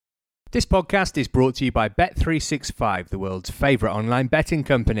This podcast is brought to you by Bet365, the world's favourite online betting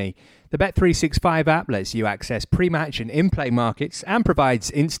company. The Bet365 app lets you access pre-match and in-play markets and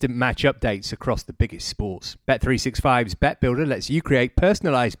provides instant match updates across the biggest sports. Bet365's Bet Builder lets you create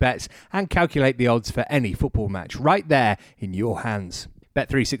personalised bets and calculate the odds for any football match right there in your hands.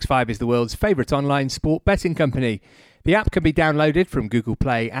 Bet365 is the world's favourite online sport betting company. The app can be downloaded from Google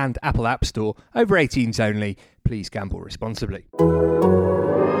Play and Apple App Store. Over 18s only. Please gamble responsibly.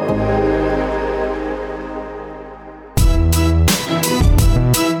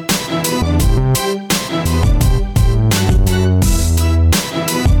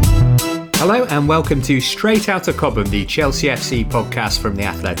 Hello and welcome to Straight Outta Cobham, the Chelsea FC podcast from The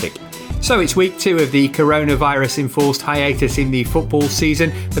Athletic. So it's week 2 of the coronavirus-enforced hiatus in the football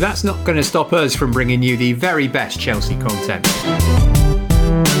season, but that's not going to stop us from bringing you the very best Chelsea content.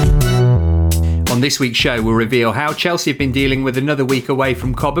 On this week's show, we'll reveal how Chelsea have been dealing with another week away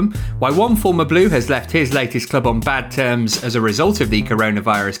from Cobham, why one former Blue has left his latest club on bad terms as a result of the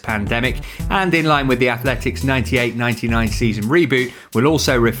coronavirus pandemic, and in line with The Athletic's 98-99 season reboot, we'll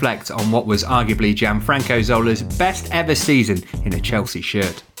also reflect on what was arguably Gianfranco Zola's best ever season in a Chelsea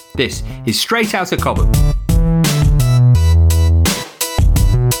shirt. This is Straight Outta Cobham.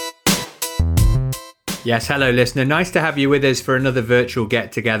 Yes, hello listener. Nice to have you with us for another virtual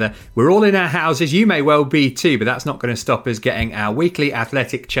get-together. We're all in our houses. You may well be too, but that's not going to stop us getting our weekly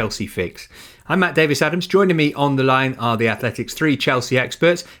Athletic Chelsea fix. I'm Matt Davis-Adams. Joining me on the line are the Athletic's 3 Chelsea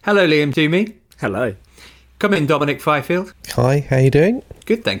experts. Hello, Liam Toomey. Hello. Come in, Dominic Fifield. Hi, how you doing?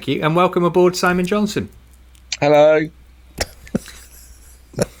 Good, thank you. And welcome aboard, Simon Johnson. Hello.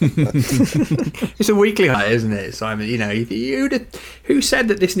 It's a weekly high, isn't it, Simon? You know, who said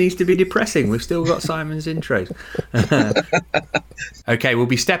that this needs to be depressing? We've still got Simon's intros. Okay, we'll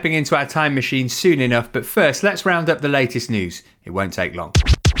be stepping into our time machine soon enough, but first, let's round up the latest news. It won't take long.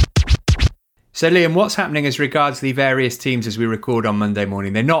 So, Liam, what's happening as regards the various teams as we record on Monday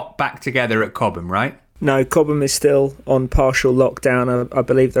morning? They're not back together at Cobham, right? No, Cobham is still on partial lockdown. I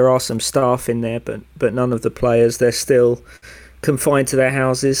believe there are some staff in there, but none of the players. They're still confined to their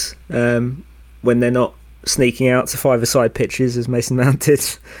houses when they're not sneaking out to five-a-side pitches as Mason Mount did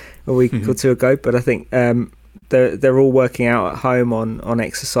a week or two ago. But I think they're all working out at home on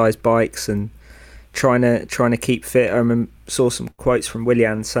exercise bikes and trying to keep fit. I saw some quotes from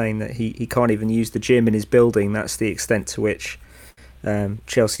Willian saying that he can't even use the gym in his building. That's the extent to which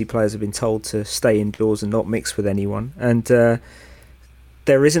Chelsea players have been told to stay indoors and not mix with anyone. And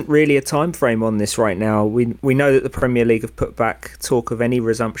there isn't really a time frame on this right now. We know that the Premier League have put back talk of any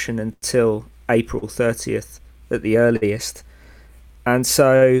resumption until April 30th at the earliest. And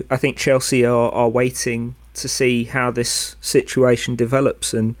so I think Chelsea are waiting to see how this situation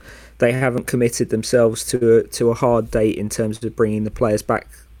develops, and they haven't committed themselves to a hard date in terms of bringing the players back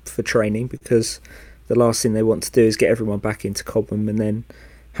for training, because the last thing they want to do is get everyone back into Cobham and then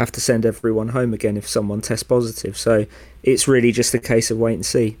have to send everyone home again if someone tests positive. So it's really just a case of wait and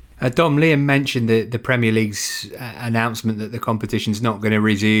see. Dom, Liam mentioned the Premier League's announcement that the competition's not going to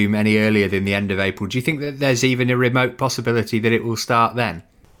resume any earlier than the end of April. Do you think that there's even a remote possibility that it will start then?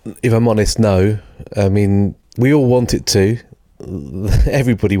 If I'm honest, no. I mean, we all want it to.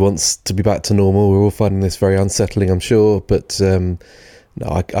 Everybody wants to be back to normal. We're all finding this very unsettling, I'm sure. But no,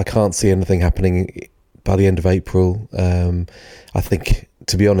 I can't see anything happening by the end of April. I think,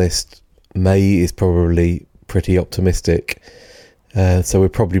 to be honest, May is probably pretty optimistic. So we're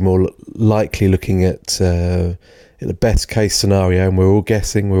probably more likely looking at the best case scenario, and we're all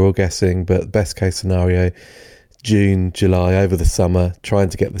guessing, but best case scenario, June, July, over the summer, trying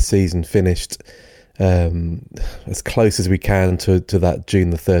to get the season finished as close as we can to that June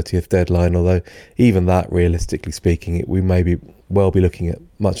the 30th deadline. Although even that, realistically speaking, we may well be looking at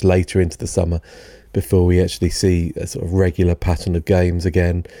much later into the summer before we actually see a sort of regular pattern of games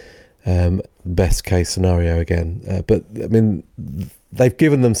again. Best case scenario again. But I mean, they've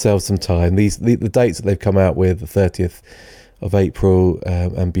given themselves some time. The dates that they've come out with, the 30th of April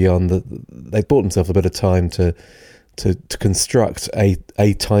and beyond, they've bought themselves a bit of time to construct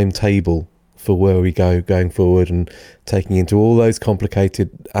a timetable for where we go going forward, and taking into all those complicated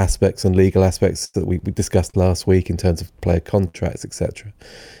aspects and legal aspects that we discussed last week in terms of player contracts, etc.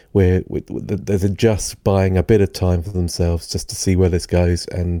 They're just buying a bit of time for themselves just to see where this goes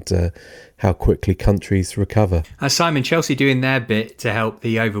and how quickly countries recover. Simon, Chelsea doing their bit to help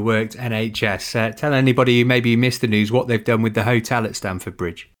the overworked NHS. Tell anybody who maybe missed the news what they've done with the hotel at Stamford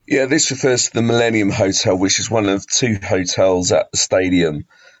Bridge. Yeah, this refers to the Millennium Hotel, which is one of 2 hotels at the stadium.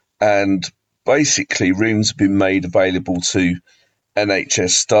 And basically, rooms have been made available to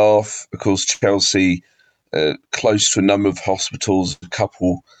NHS staff. Of course, Chelsea, close to a number of hospitals, a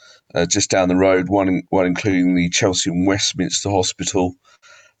couple just down the road, one including the Chelsea and Westminster Hospital.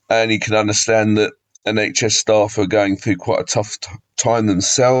 And he can understand that NHS staff are going through quite a tough time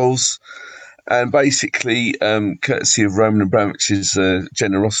themselves. And basically, courtesy of Roman Abramovich's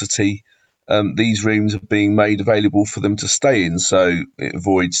generosity, these rooms are being made available for them to stay in. So it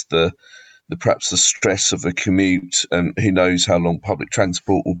avoids perhaps the stress of a commute, and who knows how long public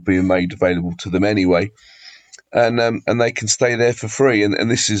transport will be made available to them anyway. And they can stay there for free. And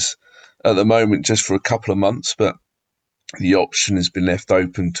this is at the moment just for a couple of months, but the option has been left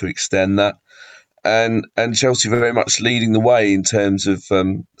open to extend that. And Chelsea very much leading the way in terms of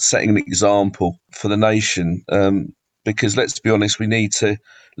setting an example for the nation. Because let's be honest, we need to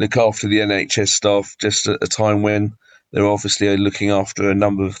look after the NHS staff just at a time when they're obviously looking after a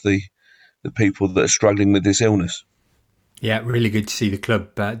number of the people that are struggling with this illness. Yeah, really good to see the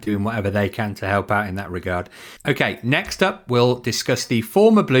club doing whatever they can to help out in that regard. Okay, next up, we'll discuss the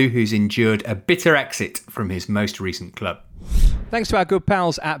former Blue who's endured a bitter exit from his most recent club. Thanks to our good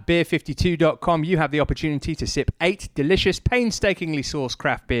pals at beer52.com, you have the opportunity to sip 8 delicious, painstakingly sourced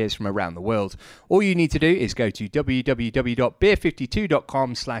craft beers from around the world. All you need to do is go to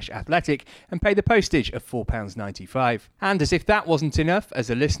www.beer52.com/athletic and pay the postage of £4.95. And as if that wasn't enough,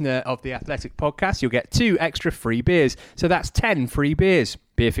 as a listener of the Athletic podcast, you'll get 2 extra free beers. So that's 10 free beers.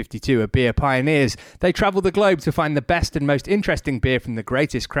 Beer 52 are beer pioneers. They travel the globe to find the best and most interesting beer from the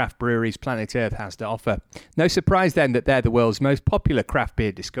greatest craft breweries planet Earth has to offer. No surprise then that they're the world's most popular craft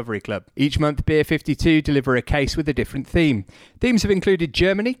beer discovery club. Each month, Beer 52 deliver a case with a different theme. Themes have included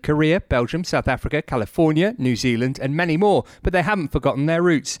Germany, Korea, Belgium, South Africa, California, New Zealand, and many more, but they haven't forgotten their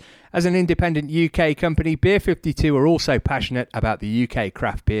roots. As an independent UK company, Beer 52 are also passionate about the UK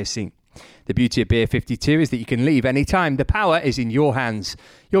craft beer scene. The beauty of Beer 52 is that you can leave any time. The power is in your hands.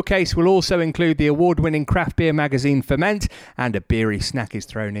 Your case will also include the award-winning craft beer magazine Ferment, and a beery snack is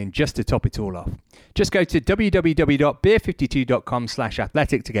thrown in just to top it all off. Just go to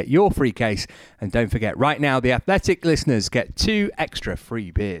www.beer52.com/athletic to get your free case. And don't forget, right now, the Athletic listeners get 2 extra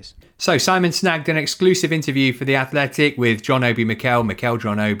free beers. So Simon snagged an exclusive interview for The Athletic with John Obi Mikel,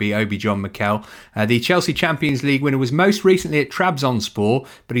 John Obi, Obi John Mikel. The Chelsea Champions League winner was most recently at Trabzonspor,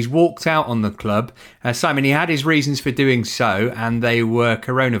 but he's walked out on the club. Simon, he had his reasons for doing so, and they were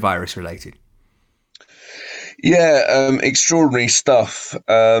coronavirus related. Yeah, extraordinary stuff.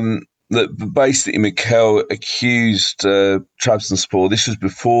 That basically Mikel accused Trabzonspor. This was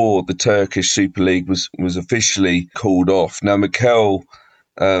before the Turkish Super League was officially called off. Now, Mikel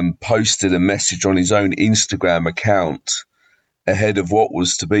posted a message on his own Instagram account ahead of what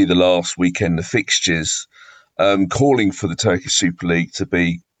was to be the last weekend of fixtures, calling for the Turkish Super League to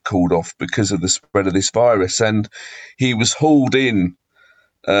be called off because of the spread of this virus. And he was hauled in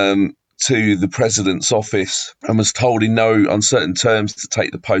to the president's office and was told in no uncertain terms to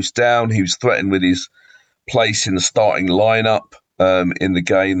take the post down. He was threatened with his place in the starting lineup in the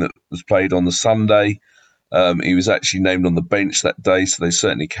game that was played on the Sunday. He was actually named on the bench that day, so they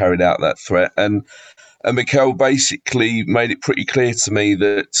certainly carried out that threat. And Mikel basically made it pretty clear to me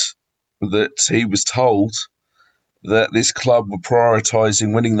that he was told that this club were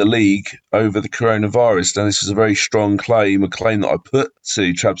prioritising winning the league over the coronavirus. Now, this was a very strong claim, a claim that I put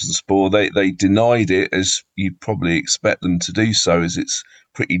to Trabzonspor. They denied it, as you'd probably expect them to do so, as it's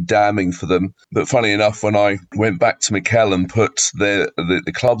pretty damning for them. But funny enough, when I went back to Mikel and put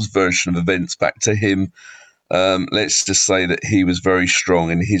the club's version of events back to him, let's just say that he was very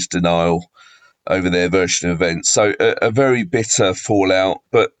strong in his denial over their version of events. So a very bitter fallout,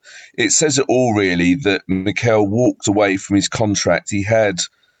 but it says it all really that Mikel walked away from his contract. He had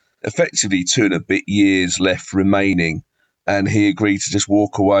effectively 2 and a bit years left remaining, and he agreed to just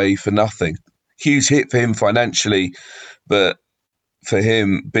walk away for nothing. Huge hit for him financially, but for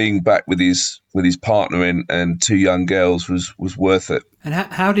him, being back with his partner and 2 young girls was worth it. And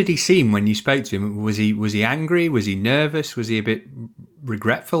how did he seem when you spoke to him? Was he angry? Was he nervous? Was he a bit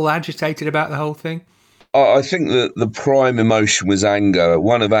regretful, agitated about the whole thing? I think that the prime emotion was anger.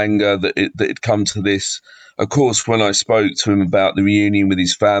 One of anger that it come to this. Of course, when I spoke to him about the reunion with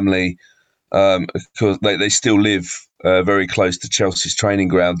his family, because they still live very close to Chelsea's training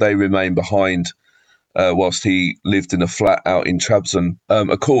ground, they remain behind. Whilst he lived in a flat out in Trabzon.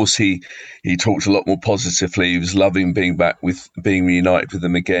 Of course, he talked a lot more positively. He was loving being reunited with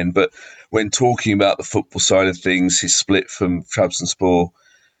them again. But when talking about the football side of things, his split from Trabzonspor,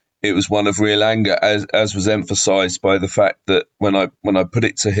 it was one of real anger, as was emphasised by the fact that when I put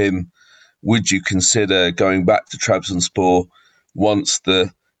it to him, would you consider going back to Trabzonspor once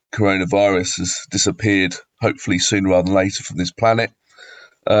the coronavirus has disappeared, hopefully sooner rather than later from this planet?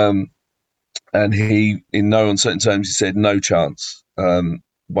 And he, in no uncertain terms, he said no chance.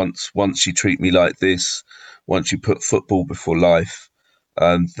 once you treat me like this, once you put football before life,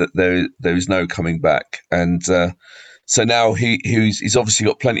 that there is no coming back. And so now he's obviously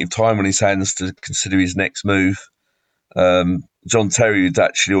got plenty of time on his hands to consider his next move. John Terry had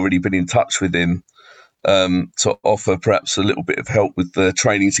actually already been in touch with him to offer perhaps a little bit of help with the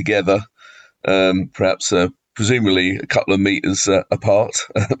training together, perhaps presumably a couple of meters apart.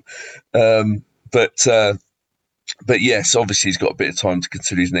 But yes, obviously he's got a bit of time to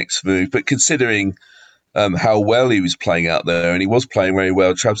consider his next move. But considering how well he was playing out there, and he was playing very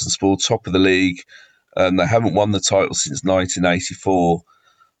well, Trabzonspor top of the league, they haven't won the title since 1984.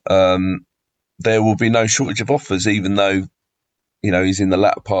 There will be no shortage of offers, even though, he's in the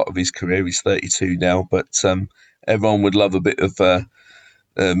latter part of his career. He's 32 now, but everyone would love a bit of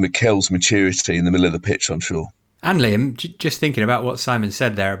Mikel's maturity in the middle of the pitch, I'm sure. And Liam, just thinking about what Simon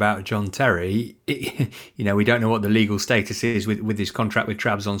said there about John Terry, we don't know what the legal status is with his contract with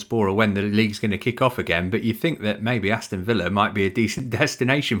Trabzonspor or when the league's going to kick off again, but you think that maybe Aston Villa might be a decent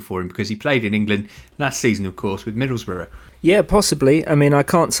destination for him because he played in England last season, of course, with Middlesbrough. Yeah, possibly. I mean, I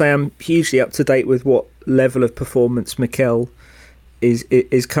can't say I'm hugely up to date with what level of performance Mikel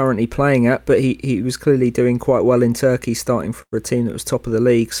is currently playing at, but he was clearly doing quite well in Turkey, starting for a team that was top of the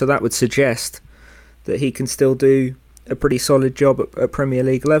league, so that would suggest that he can still do a pretty solid job at Premier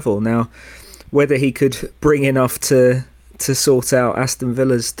League level. Now, whether he could bring enough to sort out Aston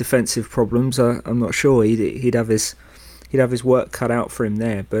Villa's defensive problems, I'm not sure. He'd have his work cut out for him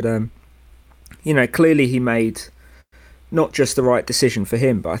there. But clearly he made not just the right decision for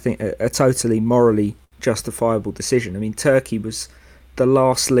him, but I think a totally morally justifiable decision. I mean, Turkey was the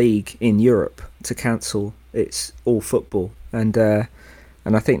last league in Europe to cancel its all football,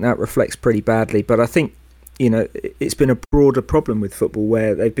 and I think that reflects pretty badly. But I think, it's been a broader problem with football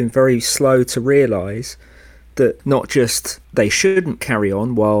where they've been very slow to realise that not just they shouldn't carry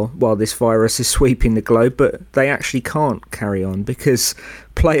on while this virus is sweeping the globe, but they actually can't carry on because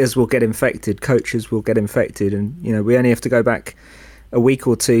players will get infected, coaches will get infected. And, we only have to go back a week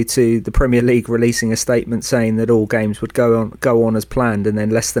or two to the Premier League releasing a statement saying that all games would go on as planned, and then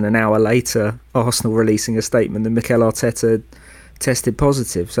less than an hour later, Arsenal releasing a statement that Mikel Arteta tested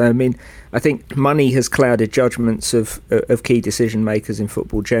positive. So, I mean, I think money has clouded judgments of key decision makers in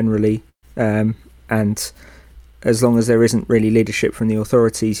football generally, and as long as there isn't really leadership from the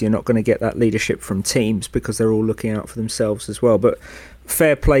authorities, you're not going to get that leadership from teams because they're all looking out for themselves as well. But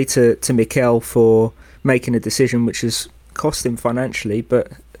fair play to Mikel for making a decision which has cost him financially, but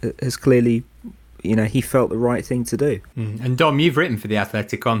has clearly, he felt the right thing to do. And Dom, you've written for The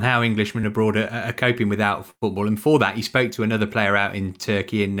Athletic on how Englishmen abroad are coping without football, and for that you spoke to another player out in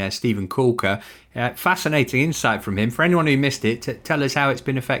Turkey, in Stephen Kulka. Fascinating insight from him. For anyone who missed it, tell us how it's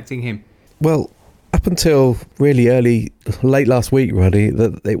been affecting him. Well, up until really late last week, Roddy,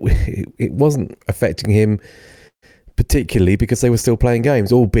 that it wasn't affecting him particularly because they were still playing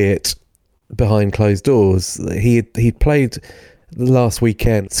games, albeit behind closed doors. He'd played last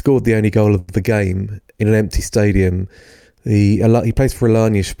weekend, scored the only goal of the game in an empty stadium. He plays for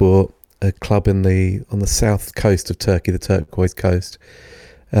Alanyaspor, a club on the south coast of Turkey, the turquoise coast,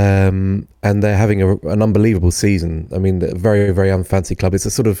 and they're having an unbelievable season. I mean, a very, very unfancy club. It's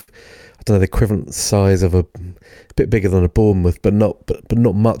a sort of, I don't know, the equivalent size of a bit bigger than a Bournemouth, but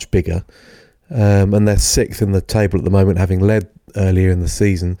not much bigger. And they're sixth in the table at the moment, having led earlier in the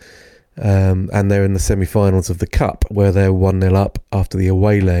season. And they're in the semi-finals of the Cup, where they're 1-0 up after the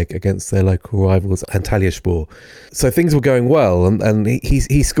away leg against their local rivals Antalyaspor. So things were going well, and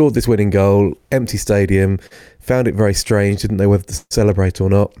he scored this winning goal, empty stadium, found it very strange, didn't know whether to celebrate or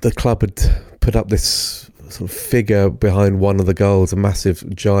not. The club had put up this sort of figure behind one of the goals, a massive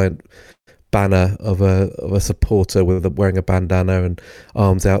giant banner of a supporter wearing a bandana and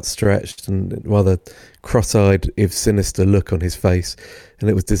arms outstretched and rather cross-eyed, if sinister look on his face, and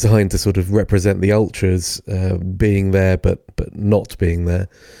it was designed to sort of represent the ultras being there but not being there.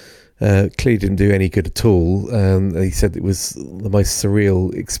 Clearly didn't do any good at all. He said it was the most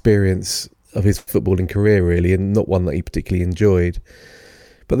surreal experience of his footballing career, really, and not one that he particularly enjoyed.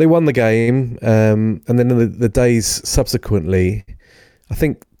 But they won the game, and then in the days subsequently, I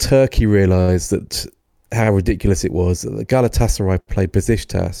think Turkey realised that how ridiculous it was that Galatasaray played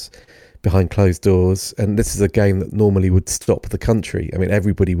Besiktas behind closed doors, and this is a game that normally would stop the country. I mean,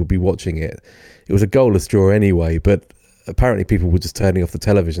 everybody would be watching it. It was a goalless draw anyway, but apparently people were just turning off the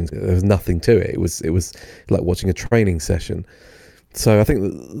television. There was nothing to it. It was like watching a training session. So I think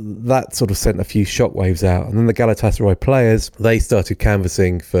that sort of sent a few shockwaves out. And then the Galatasaray players, they started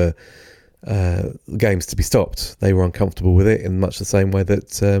canvassing for games to be stopped. They were uncomfortable with it in much the same way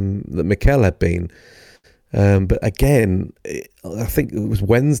that Mikel had been. But again, I think it was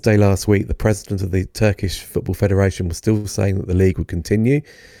Wednesday last week, the president of the Turkish Football Federation was still saying that the league would continue.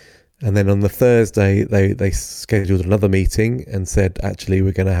 And then on the Thursday, they scheduled another meeting and said, actually,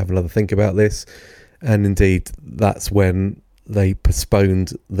 we're going to have another think about this. And indeed, that's when they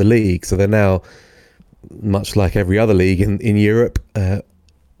postponed the league. So they're now, much like every other league in Europe,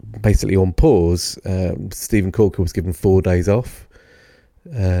 basically on pause. Stephen Corker was given 4 days off.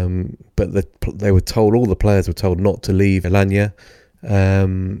 But they were told, all the players were told not to leave Alanya,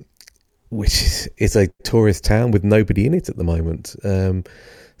 which is a tourist town with nobody in it at the moment.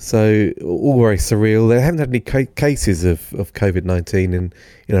 So all very surreal. They haven't had any cases of COVID-19 in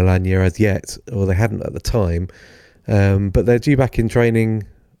Alanya as yet, or they hadn't at the time. But they're due back in training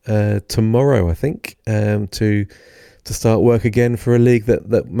tomorrow, I think, to start work again for a league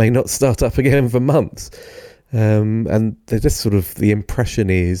that may not start up again for months. And they're just sort of, the impression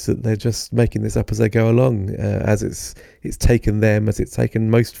is that they're just making this up as they go along, as it's taken them, as it's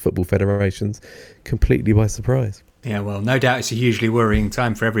taken most football federations, completely by surprise. Yeah, well, no doubt it's a hugely worrying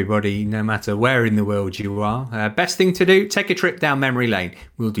time for everybody, no matter where in the world you are. Best thing to do, take a trip down memory lane.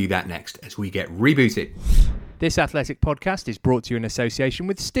 We'll do that next as we get rebooted. This Athletic podcast is brought to you in association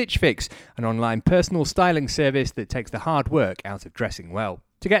with Stitch Fix, an online personal styling service that takes the hard work out of dressing well.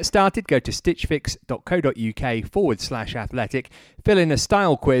 To get started, go to stitchfix.co.uk/athletic, fill in a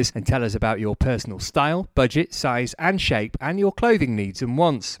style quiz and tell us about your personal style, budget, size and shape and your clothing needs and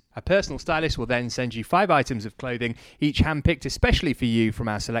wants. A personal stylist will then send you 5 items of clothing, each handpicked especially for you from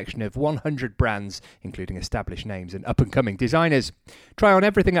our selection of 100 brands, including established names and up-and-coming designers. Try on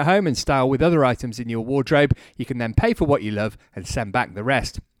everything at home and style with other items in your wardrobe. You can then pay for what you love and send back the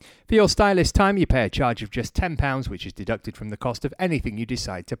rest. For your stylist time, you pay a charge of just £10, which is deducted from the cost of anything you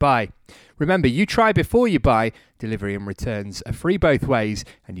decide to buy. Remember, you try before you buy. Delivery and returns are free both ways,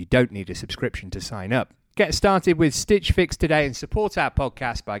 and you don't need a subscription to sign up. Get started with Stitch Fix today and support our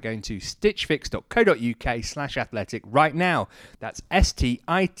podcast by going to stitchfix.co.uk/athletic right now. That's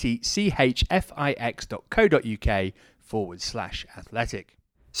stitchfix.co.uk/athletic.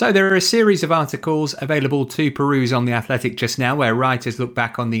 So there are a series of articles available to peruse on The Athletic just now where writers look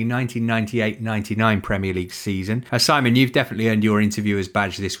back on the 1998-99 Premier League season. Simon, you've definitely earned your interviewer's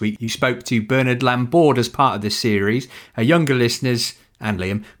badge this week. You spoke to Bernard Lambord as part of this series. Younger listeners and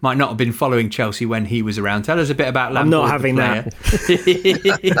Liam might not have been following Chelsea when he was around. Tell us a bit about Lambord. I'm not having that.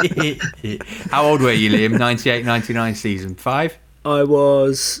 How old were you, Liam? 98-99 season? 5? I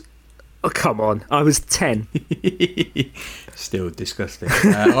was... Oh, come on. I was 10. Still disgusting.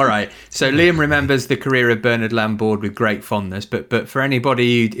 All right. So Liam remembers the career of Bernard Lambord with great fondness, but for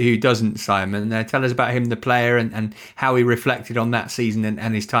anybody who doesn't, Simon, tell us about him, the player, and how he reflected on that season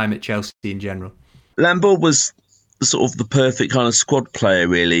and his time at Chelsea in general. Lambord was sort of the perfect kind of squad player,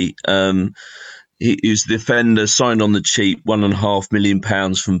 really. He was the defender, signed on the cheap, £1.5 million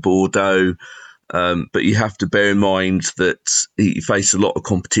from Bordeaux. But you have to bear in mind that he faced a lot of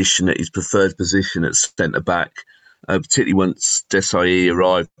competition at his preferred position at centre-back, particularly once Desailly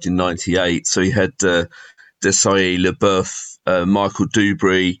arrived in 98. So he had Desailly, Leboeuf, Michael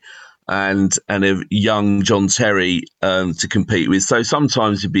Dubry and a young John Terry to compete with. So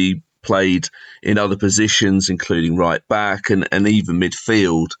sometimes he'd be played in other positions, including right back and even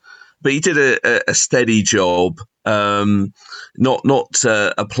midfield. But he did a steady job. Not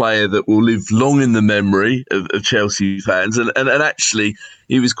a player that will live long in the memory of Chelsea fans. And actually,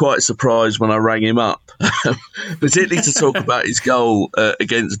 he was quite surprised when I rang him up, particularly to talk about his goal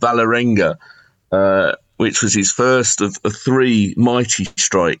against Vålerenga, which was his first of 3 mighty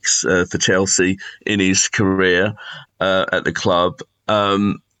strikes for Chelsea in his career at the club.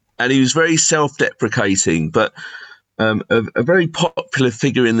 And he was very self-deprecating, but a very popular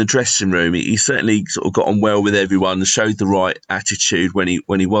figure in the dressing room. He certainly sort of got on well with everyone, showed the right attitude when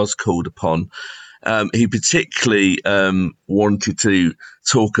he was called upon. He particularly wanted to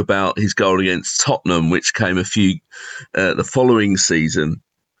talk about his goal against Tottenham, which came the following season,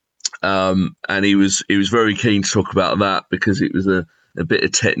 and he was very keen to talk about that because it was a bit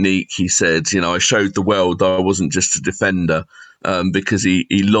of technique. He said, I showed the world that I wasn't just a defender, because he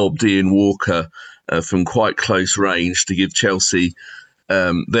lobbed Ian Walker from quite close range to give Chelsea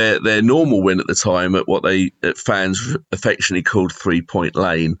their normal win at the time at what fans affectionately called 3-point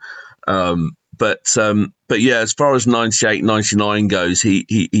lane. But yeah, as far as 98-99 goes,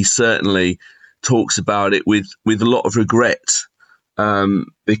 he certainly talks about it with a lot of regret,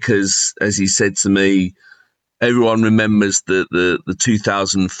 because, as he said to me, everyone remembers the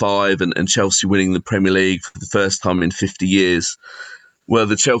 2005 and Chelsea winning the Premier League for the first time in 50 years. Well,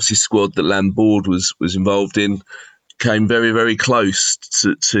 the Chelsea squad that Lambord was involved in came very, very close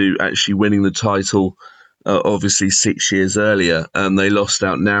to actually winning the title obviously 6 years earlier. They lost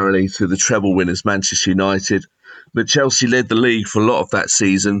out narrowly to the treble winners, Manchester United. But Chelsea led the league for a lot of that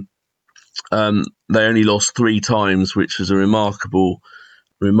season. They only lost 3 times, which was a remarkable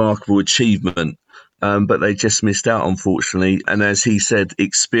achievement. But they just missed out, unfortunately. And as he said,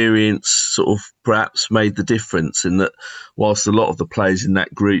 experience sort of perhaps made the difference in that whilst a lot of the players in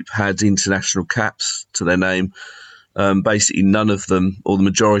that group had international caps to their name, basically none of them, or the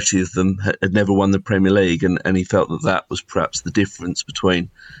majority of them, had never won the Premier League. And he felt that was perhaps the difference between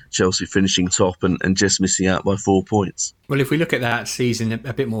Chelsea finishing top and just missing out by 4 points. Well, if we look at that season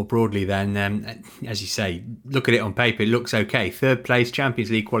a bit more broadly, then, as you say, look at it on paper, it looks okay. 3rd place,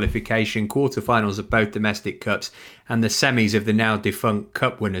 Champions League qualification, quarterfinals of both domestic cups, and the semis of the now defunct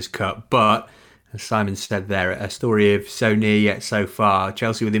Cup Winners' Cup. But, as Simon said there, a story of so near yet so far.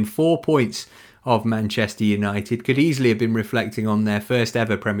 Chelsea within 4 points of Manchester United, could easily have been reflecting on their first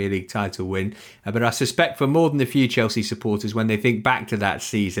ever Premier League title win. But I suspect for more than a few Chelsea supporters, when they think back to that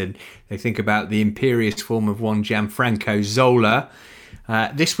season, they think about the imperious form of one Gianfranco Zola.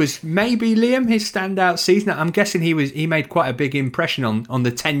 This was maybe, Liam, his standout season. I'm guessing he made quite a big impression on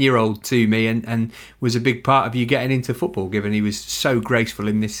the 10-year-old to me, and was a big part of you getting into football, given he was so graceful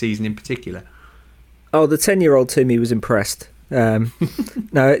in this season in particular. Oh, the 10-year-old to me was impressed.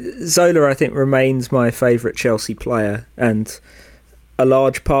 No, Zola, I think, remains my favourite Chelsea player, and a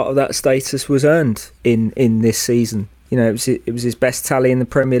large part of that status was earned in this season. You know, it was his best tally in the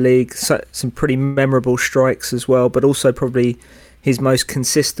Premier League, some pretty memorable strikes as well, but also probably his most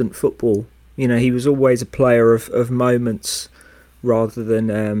consistent football. You know, he was always a player of moments rather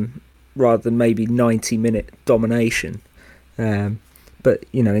than maybe 90-minute domination. But,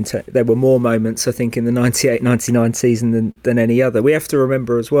 you know, there were more moments, I think, in the 98-99 season than any other. We have to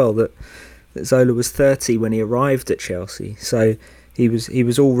remember as well that Zola was 30 when he arrived at Chelsea. So he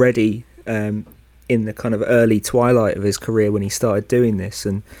was already in the kind of early twilight of his career when he started doing this.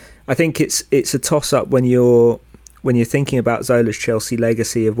 And I think it's a toss-up when you're thinking about Zola's Chelsea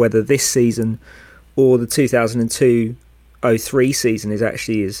legacy of whether this season or the 2002-03 season is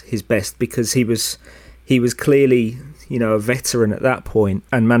actually his best, because he was clearly, you know, a veteran at that point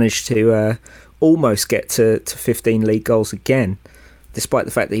and managed to almost get to 15 league goals again, despite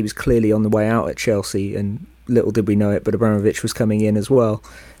the fact that he was clearly on the way out at Chelsea, and little did we know it, but Abramovich was coming in as well.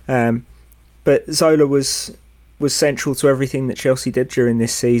 But Zola was central to everything that Chelsea did during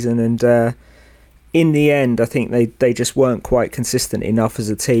this season, and in the end I think they just weren't quite consistent enough as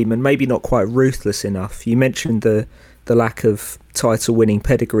a team, and maybe not quite ruthless enough. You mentioned the lack of title winning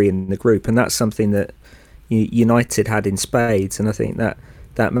pedigree in the group, and that's something that United had in spades, and I think that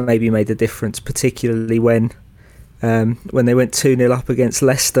maybe made a difference, particularly when they went 2-0 up against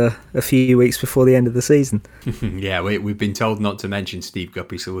Leicester a few weeks before the end of the season. Yeah, we've been told not to mention Steve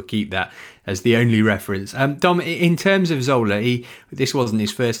Guppy, so we'll keep that as the only reference. Dom, in terms of Zola, this wasn't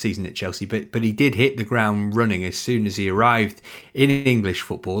his first season at Chelsea, but he did hit the ground running as soon as he arrived in English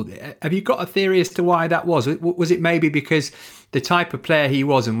football. Have you got a theory as to why that was? Was it maybe because the type of player he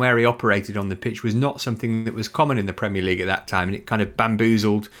was and where he operated on the pitch was not something that was common in the Premier League at that time, and it kind of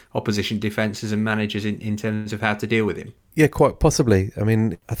bamboozled opposition defences and managers in terms of how to deal with him? Yeah, quite possibly. I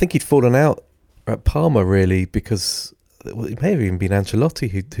mean, I think he'd fallen out at Parma, really, because it may have even been Ancelotti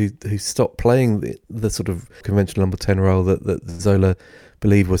who stopped playing the sort of conventional number 10 role that Zola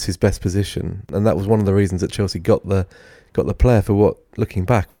believed was his best position, and that was one of the reasons that Chelsea got the player for what, looking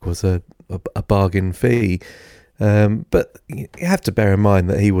back, was a bargain fee. But you have to bear in mind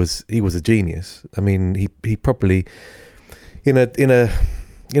that he was a genius. I mean, he probably in a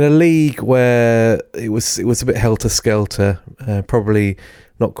league where it was a bit helter skelter, probably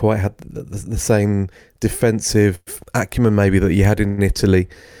not quite had the same defensive acumen maybe that you had in Italy,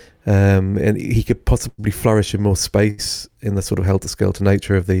 and he could possibly flourish in more space in the sort of helter skelter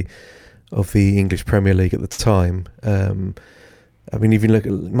nature of the English Premier League at the time. I mean, if you look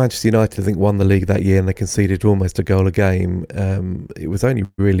at Manchester United, I think won the league that year and they conceded almost a goal a game. It was only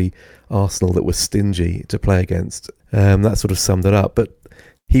really Arsenal that was stingy to play against. That sort of summed it up. But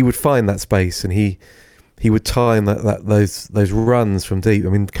he would find that space, and he would time those runs from deep. I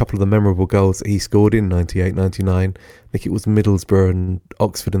mean, a couple of the memorable goals that he scored in 98-99, I think it was Middlesbrough and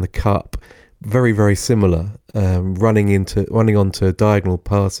Oxford in the Cup, very, very similar, running onto diagonal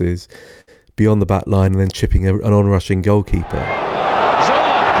passes beyond the back line and then chipping an on-rushing goalkeeper.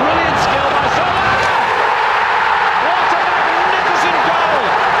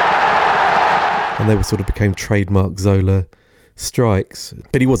 And they sort of became trademark Zola strikes.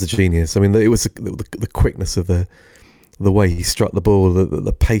 But he was a genius. I mean, it was the quickness of the way he struck the ball,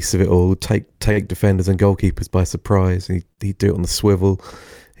 the pace of it all, take defenders and goalkeepers by surprise. He'd do it on the swivel.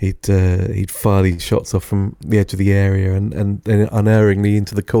 he'd fire these shots off from the edge of the area and unerringly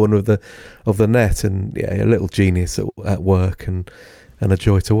into the corner of the net. And yeah, a little genius at work and a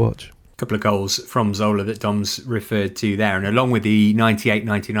joy to watch. Couple of goals from Zola that Dom's referred to there, and along with the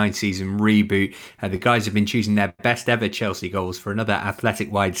 98-99 season reboot, the guys have been choosing their best ever Chelsea goals for another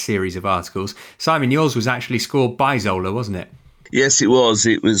Athletic-wide series of articles. Simon, yours was actually scored by Zola, wasn't it? Yes, it was.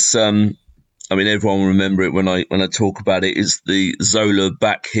 It was. Everyone will remember it when I talk about it. It's the Zola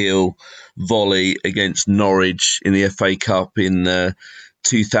backheel volley against Norwich in the FA Cup in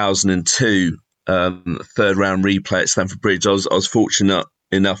 2002, third round replay at Stamford Bridge. I was fortunate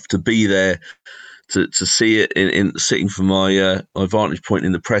enough to be there to see it in sitting from my vantage point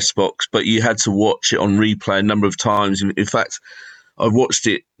in the press box, but you had to watch it on replay a number of times. In fact, I've watched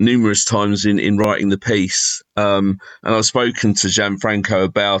it numerous times in writing the piece, and I've spoken to Gianfranco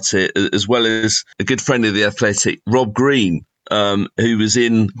about it, as well as a good friend of the Athletic, Rob Green, who was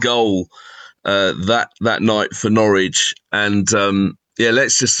in goal that night for Norwich, and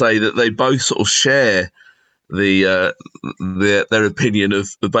let's just say that they both sort of share their opinion of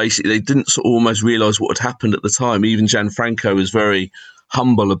basically they didn't sort of almost realise what had happened at the time. Even Gianfranco was very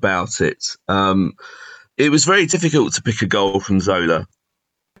humble about it. It was very difficult to pick a goal from Zola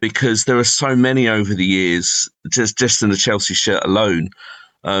because there are so many over the years, just in the Chelsea shirt alone.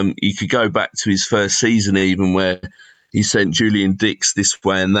 You could go back to his first season even, where he sent Julian Dix this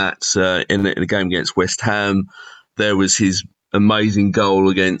way and that in a game against West Ham. There was his amazing goal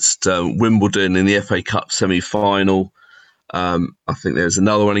against Wimbledon in the FA Cup semi-final. I think there's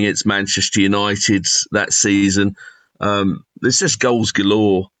another one against Manchester United that season. There's just goals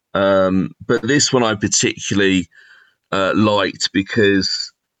galore. But this one I particularly liked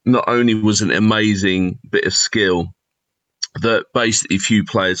because not only was it an amazing bit of skill that basically few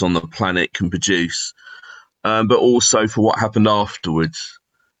players on the planet can produce, but also for what happened afterwards.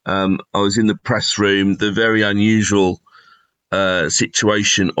 I was in the press room, the very unusual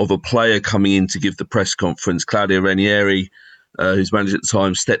situation of a player coming in to give the press conference. Claudio Ranieri, who's manager at the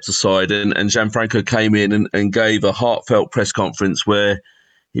time, stepped aside and Gianfranco came in and gave a heartfelt press conference where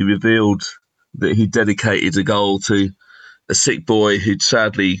he revealed that he dedicated a goal to a sick boy who'd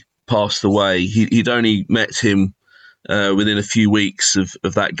sadly passed away. He'd only met him within a few weeks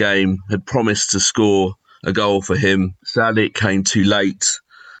of that game, had promised to score a goal for him. Sadly, it came too late,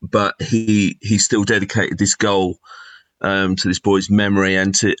 but he still dedicated this goal to this boy's memory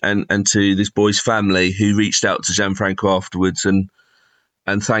and to this boy's family, who reached out to Gianfranco afterwards and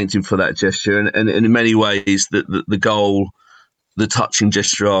thanked him for that gesture. And in many ways, the goal, the touching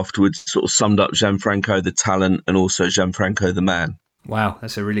gesture afterwards, sort of summed up Gianfranco the talent and also Gianfranco the man. Wow,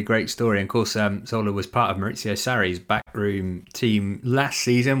 that's a really great story. And of course, Zola was part of Maurizio Sarri's backroom team last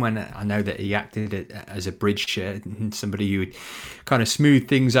season, when I know that he acted as a bridge, somebody who would kind of smooth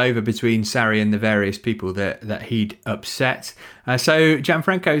things over between Sarri and the various people that he'd upset. So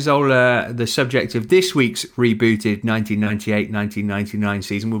Gianfranco Zola, the subject of this week's rebooted 1998-1999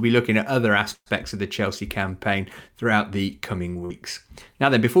 season. We'll be looking at other aspects of the Chelsea campaign throughout the coming weeks. Now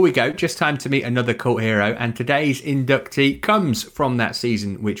then, before we go, just time to meet another cult hero, and today's inductee comes from that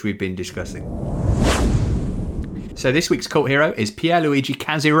season which we've been discussing. So this week's cult hero is Pierluigi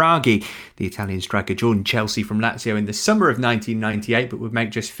Casiraghi. The Italian striker joined Chelsea from Lazio in the summer of 1998, but would make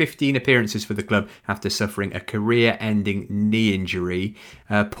just 15 appearances for the club after suffering a career-ending knee injury.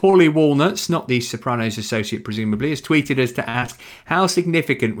 Paulie Walnuts, not the Sopranos associate presumably, has tweeted us to ask, how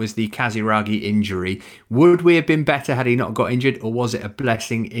significant was the Casiraghi injury? Would we have been better had he not got injured, or was it a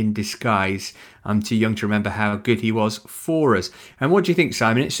blessing in disguise? I'm too young to remember how good he was for us. And what do you think,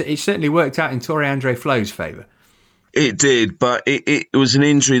 Simon? It certainly worked out in Tore Andre Flo's favour. It did, but it was an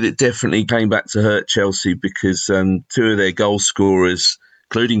injury that definitely came back to hurt Chelsea, because two of their goal scorers,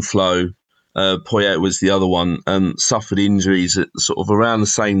 including Flo, Poyet was the other one, suffered injuries at sort of around the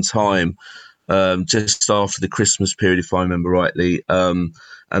same time, just after the Christmas period, if I remember rightly, and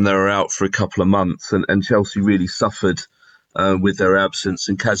they were out for a couple of months, and Chelsea really suffered with their absence,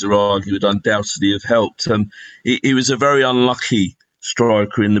 and Casiraghi would undoubtedly have helped. He was a very unlucky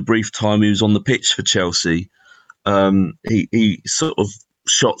striker in the brief time he was on the pitch for Chelsea. He sort of,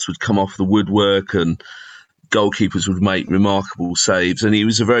 shots would come off the woodwork and goalkeepers would make remarkable saves, and he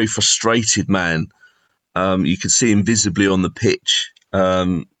was a very frustrated man. You could see him visibly on the pitch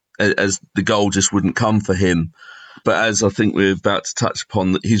as the goal just wouldn't come for him. But as I think we're about to touch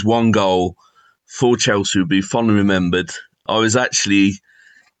upon, his one goal for Chelsea would be fondly remembered. I was actually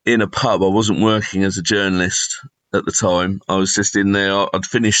in a pub. I wasn't working as a journalist at the time. I was just in there. I'd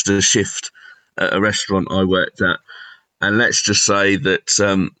finished a shift at a restaurant I worked at, and let's just say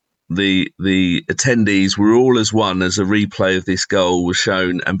that the attendees were all as one as a replay of this goal was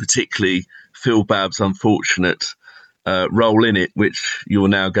shown, and particularly Phil Babb's unfortunate role in it, which you're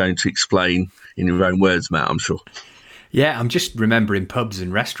now going to explain in your own words, Matt, I'm sure. Yeah, I'm just remembering pubs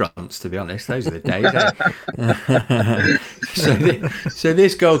and restaurants, to be honest. Those are the days. So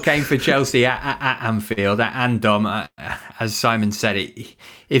this goal came for Chelsea at Anfield, and Dom, as Simon said,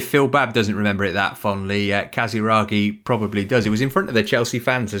 if Phil Babb doesn't remember it that fondly, Casiraghi probably does. It was in front of the Chelsea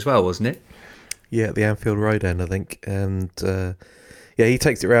fans as well, wasn't it? Yeah, at the Anfield Road end, I think. And he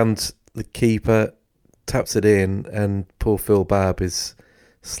takes it round the keeper, taps it in, and poor Phil Babb is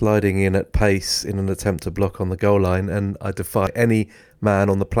sliding in at pace in an attempt to block on the goal line, and I defy any man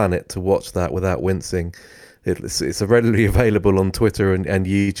on the planet to watch that without wincing. It's readily available on Twitter and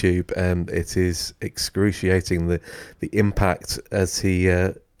YouTube, and it is excruciating the impact as he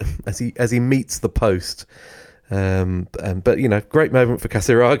meets the post. But great moment for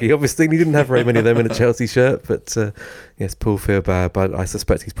Casiraghi. Obviously, he didn't have very many of them in a Chelsea shirt, but yes, Paul Phil Babb. I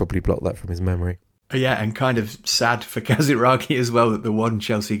suspect he's probably blocked that from his memory. Yeah, and kind of sad for Casiraghi as well that the one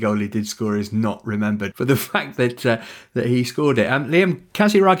Chelsea goal he did score is not remembered for the fact that he scored it. Liam,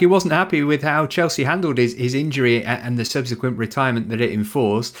 Casiraghi wasn't happy with how Chelsea handled his injury and the subsequent retirement that it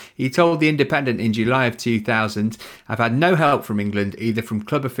enforced. He told The Independent in July of 2000, "I've had no help from England, either from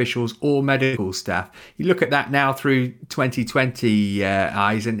club officials or medical staff." You look at that now through 2020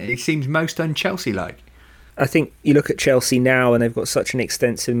 eyes, and it seems most un-Chelsea-like. I think you look at Chelsea now and they've got such an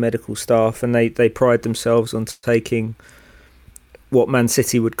extensive medical staff, and they pride themselves on taking what Man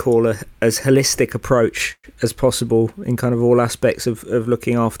City would call as holistic approach as possible in kind of all aspects of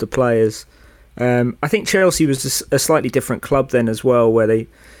looking after players. I think Chelsea was a slightly different club then as well, where they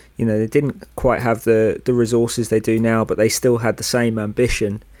didn't quite have the resources they do now, but they still had the same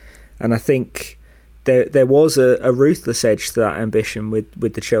ambition. And I think there was a ruthless edge to that ambition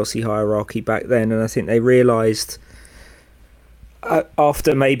with the Chelsea hierarchy back then, and I think they realised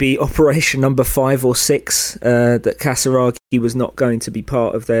after maybe operation number 5 or 6 that Casiraghi was not going to be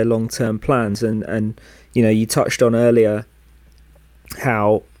part of their long-term plans. And you touched on earlier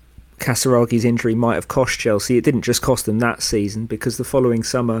how Casiraghi's injury might have cost Chelsea. It didn't just cost them that season, because the following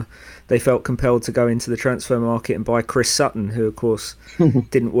summer they felt compelled to go into the transfer market and buy Chris Sutton, who of course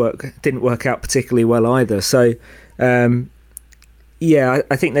didn't work out particularly well either. So I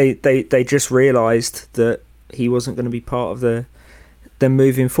think they just realised that he wasn't going to be part of them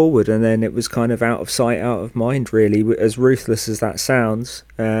moving forward, and then it was kind of out of sight, out of mind, really. As ruthless as that sounds,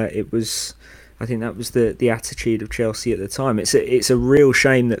 it was. I think that was the attitude of Chelsea at the time. It's a real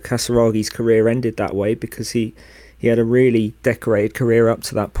shame that Casiraghi's career ended that way, because he had a really decorated career up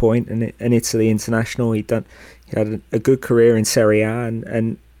to that point, and an Italy international. He had a good career in Serie A,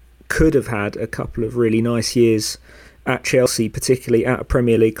 and could have had a couple of really nice years at Chelsea, particularly at a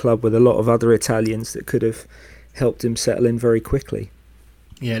Premier League club with a lot of other Italians that could have helped him settle in very quickly.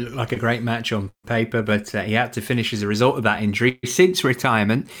 Yeah, it looked like a great match on paper, but he had to finish as a result of that injury. Since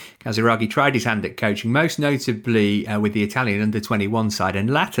retirement, Casiraghi tried his hand at coaching, most notably with the Italian under-21 side,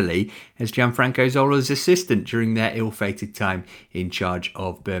 and latterly as Gianfranco Zola's assistant during their ill-fated time in charge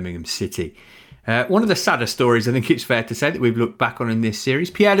of Birmingham City. One of the sadder stories, I think it's fair to say, that we've looked back on in this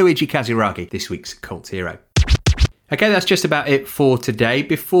series, Pierluigi Casiraghi, this week's cult hero. Okay, that's just about it for today.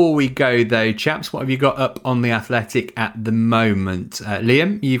 Before we go though, chaps, what have you got up on The Athletic at the moment?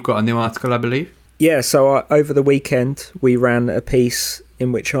 Liam, you've got a new article, I believe? Yeah, so over the weekend we ran a piece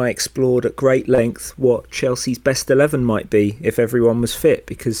in which I explored at great length what Chelsea's best 11 might be if everyone was fit,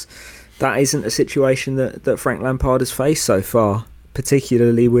 because that isn't a situation that Frank Lampard has faced so far,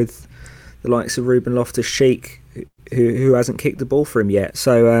 particularly with the likes of Ruben Loftus-Cheek, who hasn't kicked the ball for him yet.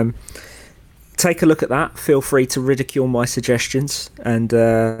 So take a look at that. Feel free to ridicule my suggestions, and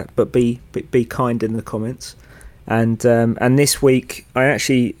but be kind in the comments. And this week I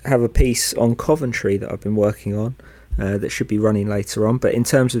actually have a piece on Coventry that I've been working on that should be running later on. But in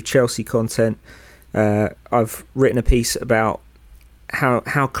terms of Chelsea content, I've written a piece about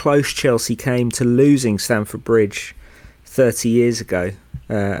how close Chelsea came to losing Stamford Bridge 30 years ago,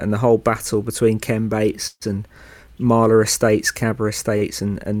 and the whole battle between Ken Bates and Marler Estates, Cabra Estates,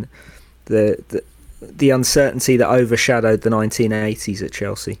 and the uncertainty that overshadowed the 1980s at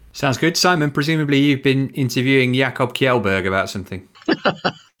Chelsea. Sounds good. Simon, presumably you've been interviewing Jakob Kjellberg about something.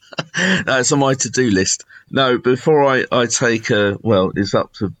 That's on my to-do list. No, before I take it's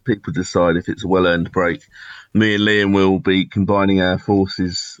up to people to decide if it's a well-earned break. Me and Liam will be combining our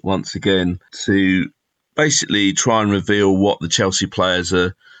forces once again to basically try and reveal what the Chelsea players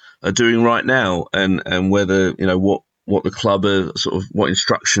are doing right now, and whether, what the club are what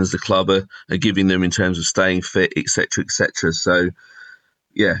instructions the club are giving them in terms of staying fit, etc., etc. So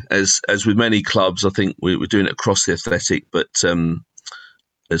yeah, as with many clubs, I think we're doing it across the Athletic, but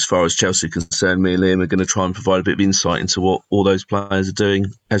as far as Chelsea are concerned, me and Liam are going to try and provide a bit of insight into what all those players are doing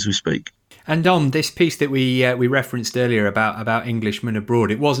as we speak. And Dom, this piece that we referenced earlier about Englishmen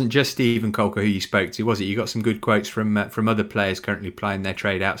abroad, it wasn't just Stephen Colker who you spoke to, was it? You got some good quotes from other players currently plying their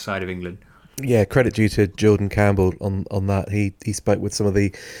trade outside of England. Yeah, credit due to Jordan Campbell on that. He spoke with some of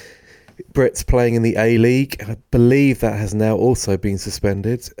the Brits playing in the A-League. I believe that has now also been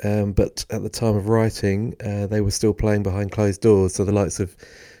suspended, but at the time of writing, they were still playing behind closed doors. So the likes of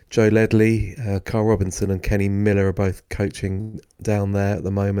Joe Ledley, Carl Robinson and Kenny Miller are both coaching down there at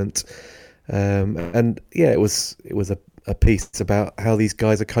the moment. And yeah, it was a piece about how these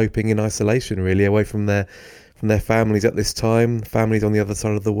guys are coping in isolation, really, away from their families at this time, families on the other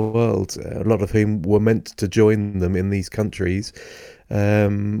side of the world, a lot of whom were meant to join them in these countries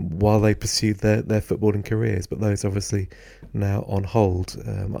while they pursued their footballing careers, but those obviously now on hold.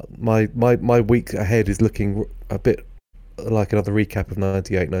 My week ahead is looking a bit like another recap of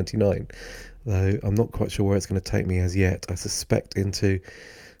 98-99, though I'm not quite sure where it's going to take me as yet. I suspect into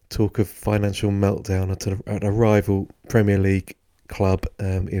talk of financial meltdown at a rival Premier League club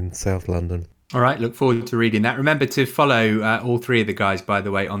in South London. All right, look forward to reading that. Remember to follow all three of the guys, by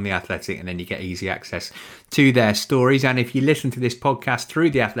the way, on The Athletic, and then you get easy access to their stories. And if you listen to this podcast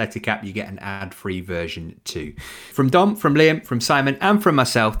through The Athletic app, you get an ad-free version too. From Dom, from Liam, from Simon, and from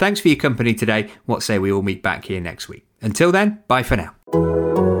myself, thanks for your company today. What say we all meet back here next week? Until then, bye for now.